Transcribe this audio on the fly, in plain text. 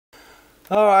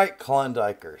All right,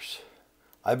 Klondikers.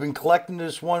 I've been collecting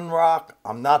this one rock.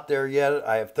 I'm not there yet.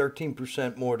 I have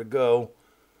 13% more to go.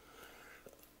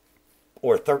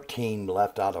 Or 13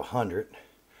 left out of 100.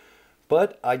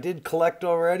 But I did collect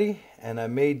already, and I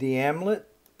made the amulet.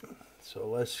 So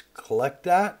let's collect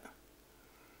that.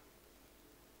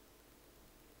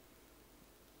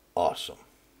 Awesome.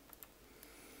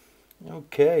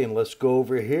 Okay, and let's go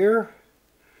over here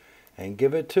and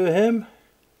give it to him.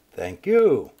 Thank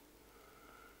you.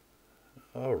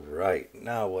 All right,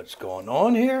 now what's going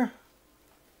on here?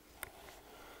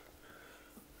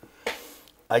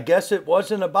 I guess it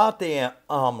wasn't about the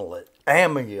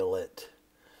amulet.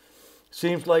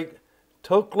 Seems like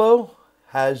Toklo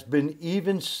has been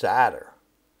even sadder.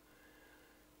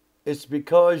 It's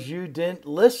because you didn't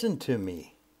listen to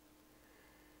me.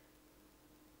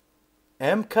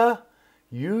 Emka,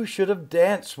 you should have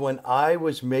danced when I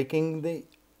was making the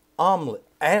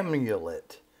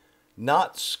amulet,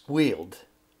 not squealed.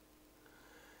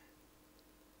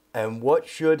 And what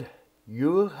should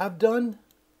you have done?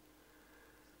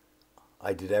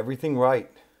 I did everything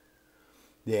right.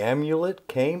 The amulet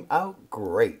came out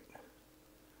great.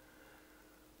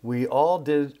 We all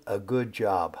did a good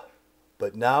job,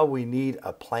 but now we need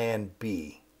a plan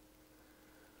B.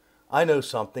 I know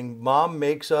something. Mom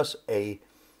makes us a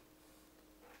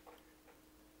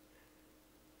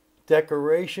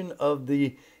decoration of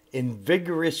the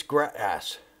invigorous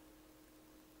grass.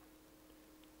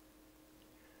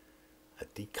 A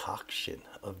decoction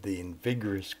of the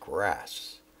invigorous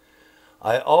grass.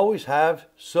 I always have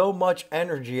so much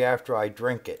energy after I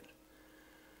drink it.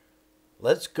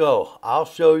 Let's go. I'll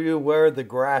show you where the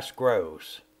grass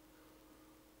grows.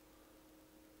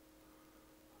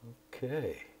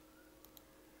 Okay.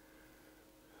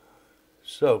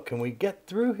 So, can we get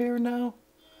through here now?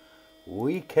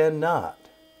 We cannot.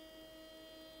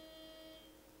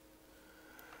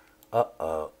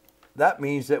 Uh-oh. That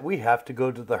means that we have to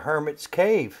go to the Hermit's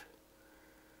Cave.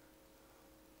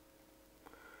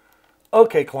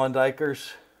 Okay,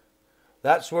 Klondikers.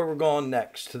 That's where we're going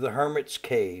next, to the Hermit's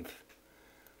Cave.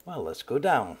 Well, let's go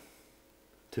down.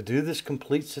 To do this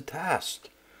completes the task.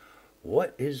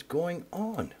 What is going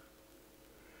on?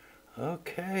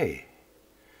 Okay.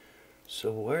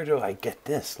 So where do I get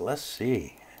this? Let's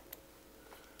see.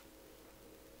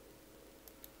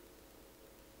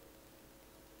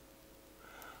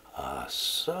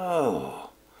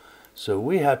 So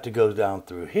we have to go down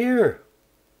through here.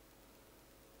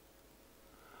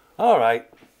 All right.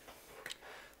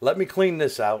 Let me clean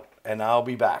this out and I'll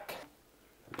be back.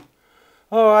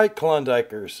 All right,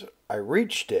 Klondikers, I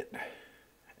reached it.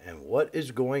 And what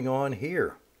is going on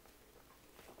here?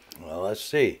 Well, let's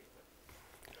see.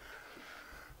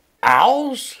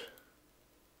 Owls?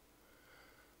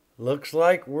 Looks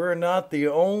like we're not the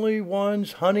only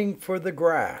ones hunting for the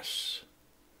grass.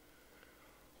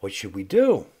 What should we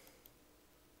do?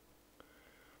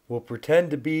 We'll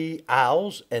pretend to be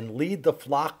owls and lead the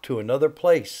flock to another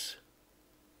place.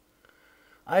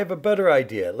 I have a better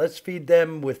idea. Let's feed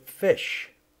them with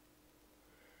fish.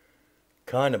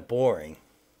 Kind of boring.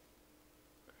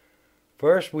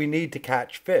 First, we need to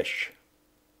catch fish.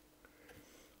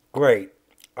 Great.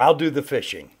 I'll do the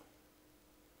fishing.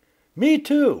 Me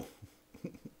too.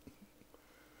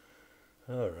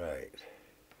 All right.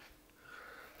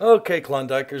 Okay,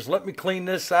 Klondikers, let me clean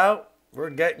this out.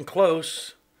 We're getting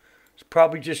close. There's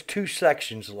probably just 2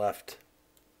 sections left.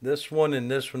 This one and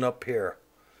this one up here.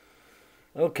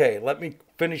 Okay, let me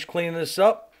finish cleaning this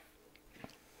up.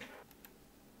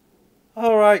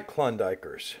 All right,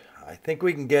 Klondikers. I think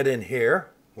we can get in here.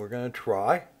 We're going to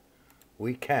try.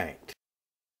 We can't.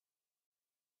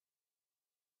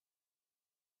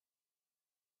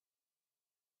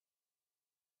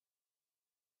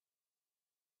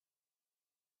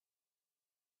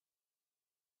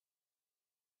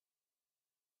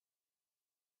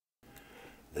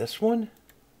 This one,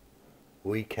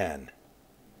 we can.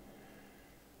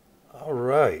 All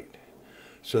right.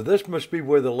 So this must be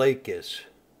where the lake is.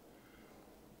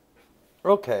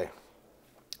 Okay.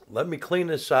 Let me clean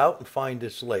this out and find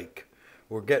this lake.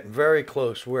 We're getting very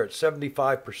close. We're at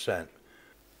 75%.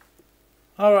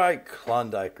 All right,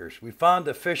 Klondikers. We found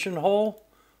a fishing hole.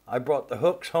 I brought the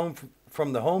hooks home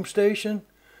from the home station.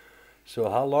 So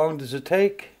how long does it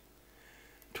take?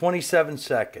 27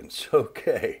 seconds.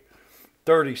 Okay.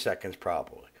 30 seconds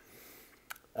probably.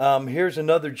 Here's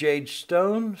another jade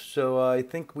stone. So I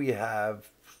think we have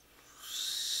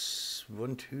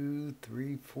 1, 2,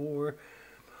 3, 4.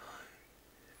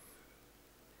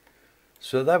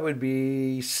 So that would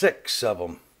be 6 of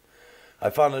them. I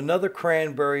found another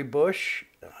cranberry bush.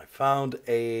 I found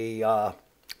a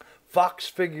fox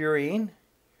figurine,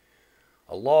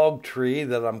 a log tree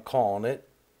that I'm calling it,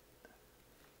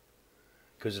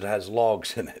 because it has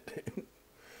logs in it.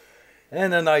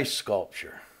 And a nice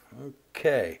sculpture.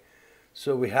 Okay,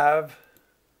 so we have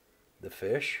the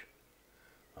fish.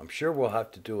 I'm sure we'll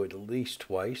have to do it at least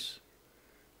twice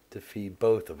to feed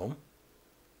both of them.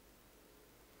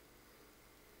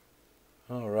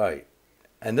 All right,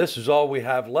 and this is all we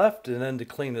have left, and then to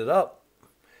clean it up.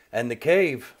 And the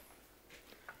cave.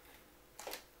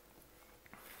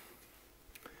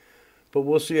 But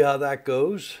we'll see how that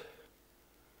goes.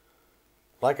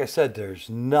 Like I said, there's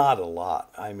not a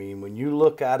lot. I mean, when you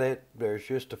look at it, there's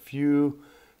just a few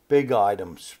big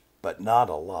items, but not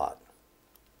a lot.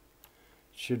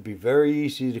 It should be very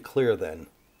easy to clear then.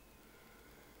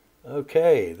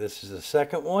 Okay, this is the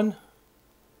second one.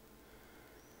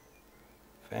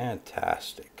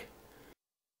 Fantastic.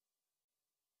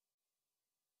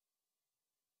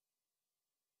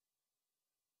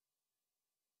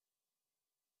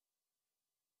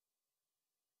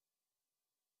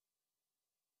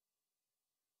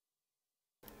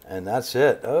 And that's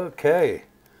it. Okay.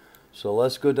 So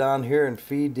let's go down here and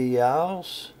feed the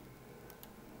owls.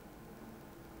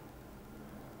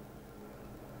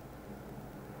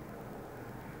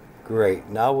 Great.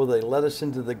 Now will they let us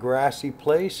into the grassy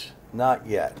place? Not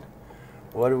yet.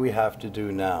 What do we have to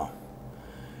do now?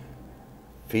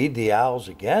 Feed the owls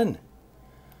again.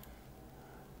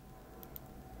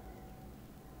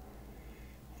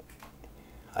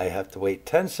 I have to wait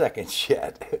 10 seconds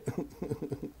yet.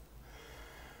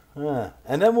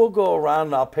 And then we'll go around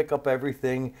and I'll pick up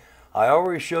everything. I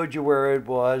already showed you where it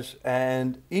was,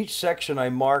 and each section I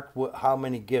marked how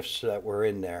many gifts that were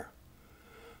in there.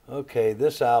 Okay,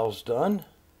 this owl's done.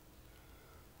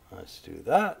 Let's do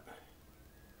that.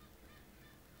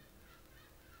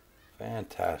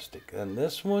 Fantastic. And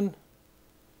this one,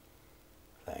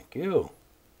 thank you.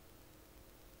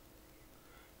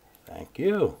 Thank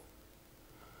you.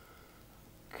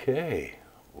 Okay.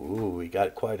 Ooh, we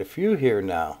got quite a few here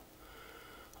now.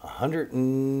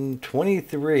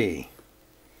 123.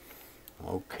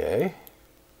 Okay.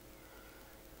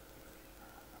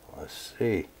 Let's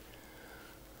see.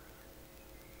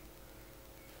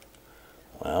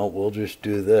 Well, we'll just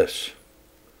do this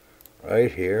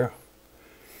right here.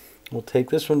 We'll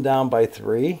take this one down by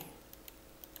 3.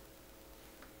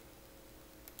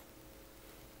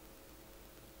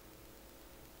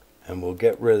 And we'll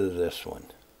get rid of this one.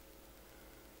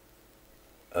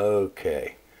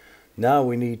 Okay. Now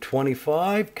we need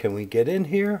 25. Can we get in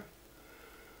here?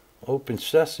 Open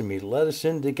sesame. Let us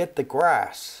in to get the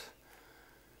grass.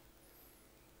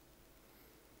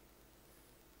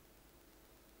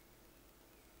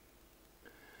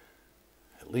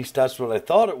 At least that's what I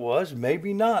thought it was.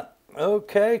 Maybe not.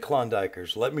 Okay,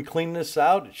 Klondikers. Let me clean this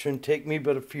out. It shouldn't take me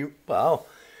but a few... Well,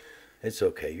 it's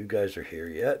okay. You guys are here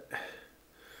yet.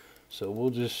 So we'll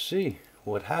just see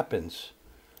what happens.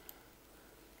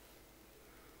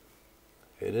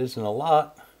 It isn't a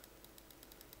lot.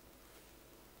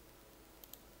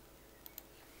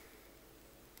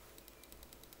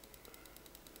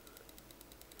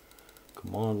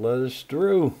 Come on, let us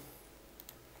through.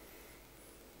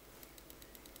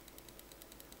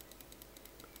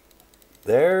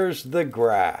 There's the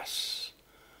grass.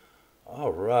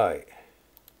 All right.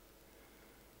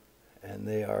 And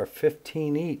they are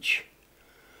 15 each.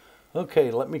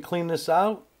 Okay, let me clean this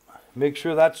out. Make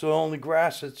sure that's the only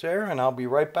grass that's there, and I'll be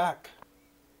right back.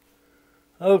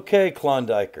 Okay,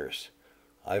 Klondikers.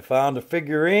 I found a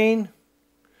figurine.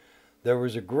 There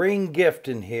was a green gift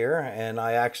in here, and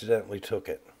I accidentally took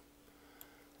it.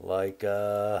 Like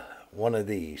one of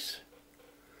these.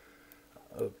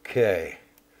 Okay.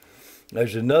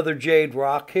 There's another jade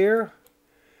rock here.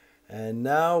 And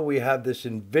now we have this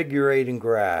invigorating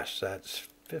grass. That's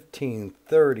 15,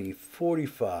 30,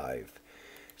 45,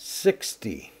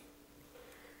 60.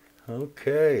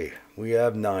 Okay, we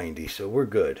have 90, so we're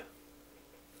good.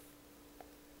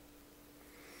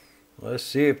 Let's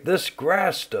see if this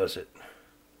grass does it.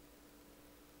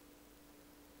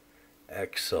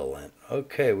 Excellent.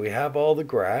 Okay, we have all the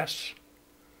grass.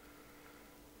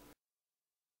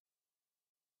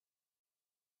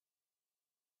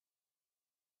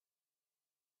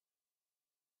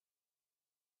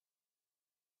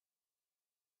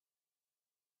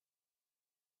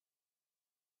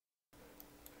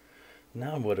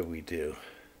 Now what do?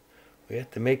 We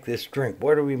have to make this drink.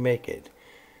 Where do we make it?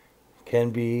 Can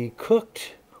be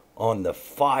cooked on the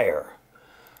fire.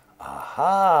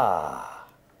 Aha!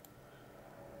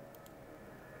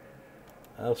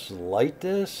 Let's light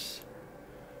this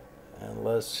and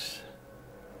let's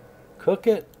cook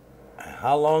it.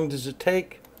 How long does it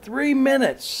take? 3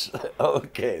 minutes.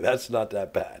 Okay, that's not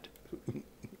that bad.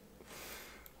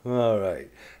 All right.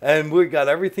 And we got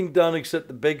everything done except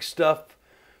the big stuff.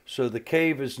 So the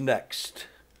cave is next.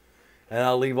 And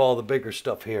I'll leave all the bigger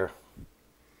stuff here.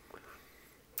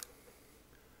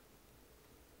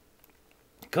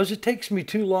 Because it takes me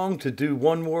too long to do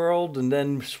one world and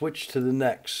then switch to the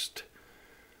next.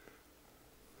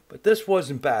 But this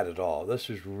wasn't bad at all. This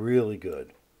is really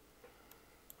good.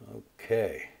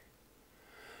 Okay.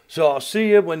 So I'll see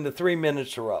you when the 3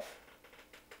 minutes are up.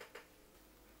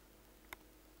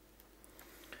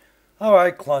 All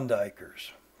right,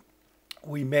 Klondikers.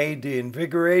 We made the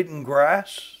invigorating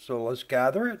grass, so let's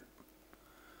gather it.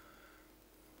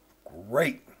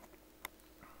 Great.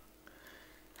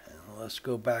 And let's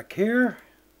go back here.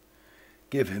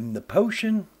 Give him the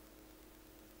potion.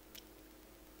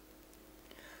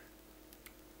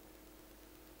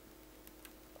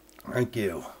 Thank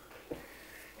you.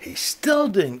 He still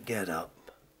didn't get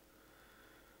up.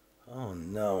 Oh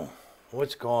no.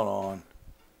 What's going on?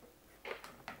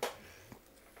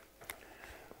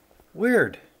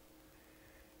 Weird.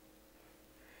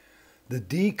 The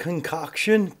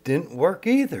deconcoction didn't work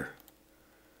either.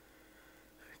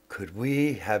 Could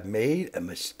we have made a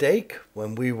mistake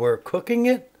when we were cooking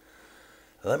it?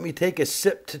 Let me take a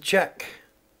sip to check.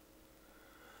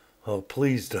 Oh,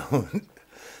 please don't.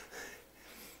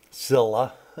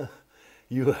 Scylla,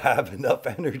 you have enough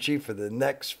energy for the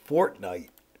next fortnight.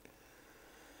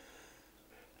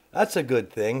 That's a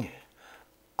good thing.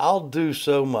 I'll do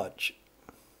so much.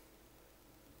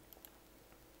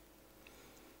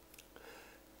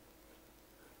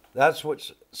 That's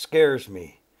what scares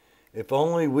me. If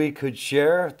only we could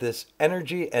share this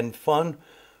energy and fun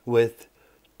with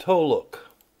Paulatuk.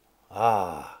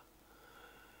 Ah.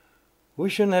 We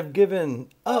shouldn't have given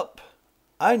up.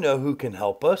 I know who can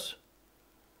help us.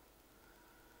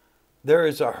 There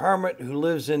is a hermit who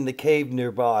lives in the cave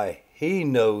nearby. He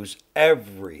knows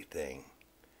everything.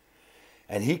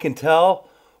 And he can tell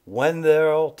when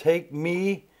they'll take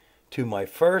me to my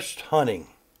first hunting.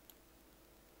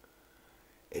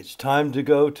 It's time to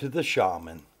go to the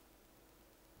shaman.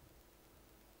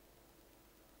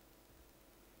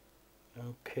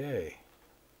 Okay.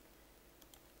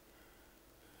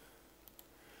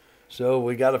 So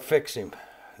we got to fix him.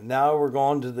 Now we're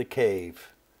going to the cave.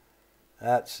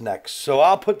 That's next. So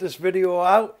I'll put this video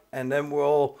out, and then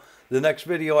the next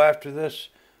video after this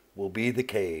will be the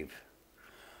cave.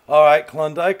 All right,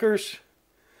 Klondikers.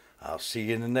 I'll see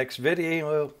you in the next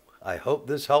video. I hope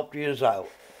this helped you out.